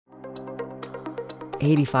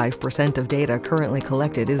85% of data currently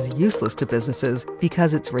collected is useless to businesses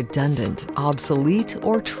because it's redundant, obsolete,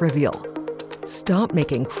 or trivial. Stop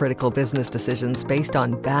making critical business decisions based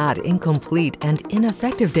on bad, incomplete, and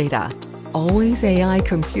ineffective data. alwaysAI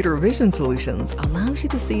Computer Vision Solutions allows you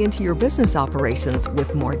to see into your business operations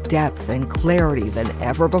with more depth and clarity than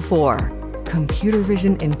ever before. Computer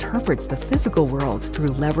vision interprets the physical world through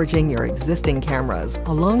leveraging your existing cameras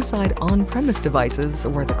alongside on-premise devices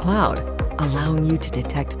or the cloud, allowing you to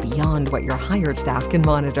detect beyond what your hired staff can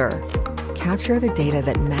monitor. Capture the data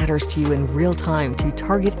that matters to you in real time to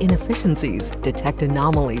target inefficiencies, detect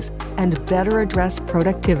anomalies, and better address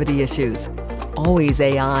productivity issues.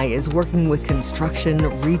 alwaysAI is working with construction,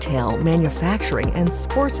 retail, manufacturing, and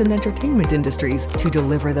sports and entertainment industries to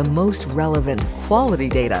deliver the most relevant, quality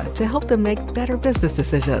data to help them make better business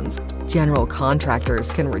decisions. General contractors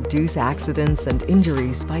can reduce accidents and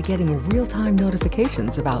injuries by getting real-time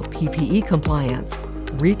notifications about PPE compliance.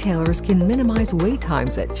 Retailers can minimize wait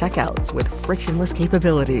times at checkouts with frictionless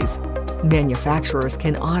capabilities. Manufacturers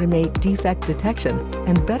can automate defect detection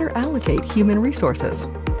and better allocate human resources.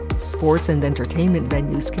 Sports and entertainment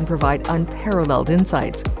venues can provide unparalleled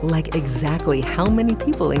insights, like exactly how many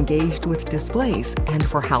people engaged with displays and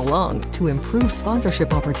for how long, to improve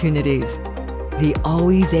sponsorship opportunities. The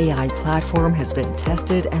alwaysAI platform has been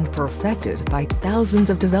tested and perfected by thousands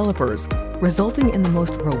of developers, resulting in the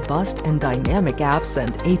most robust and dynamic apps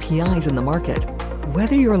and APIs in the market.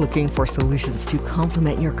 Whether you're looking for solutions to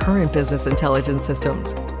complement your current business intelligence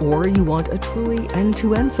systems, or you want a truly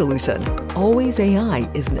end-to-end solution,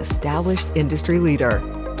 alwaysAI is an established industry leader.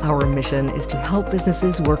 Our mission is to help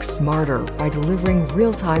businesses work smarter by delivering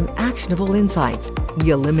real-time, actionable insights.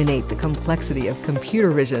 We eliminate the complexity of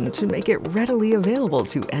computer vision to make it readily available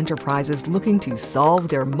to enterprises looking to solve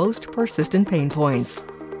their most persistent pain points.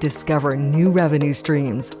 Discover new revenue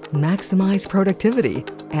streams, maximize productivity,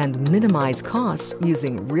 and minimize costs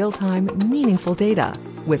using real-time, meaningful data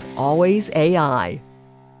with alwaysAI.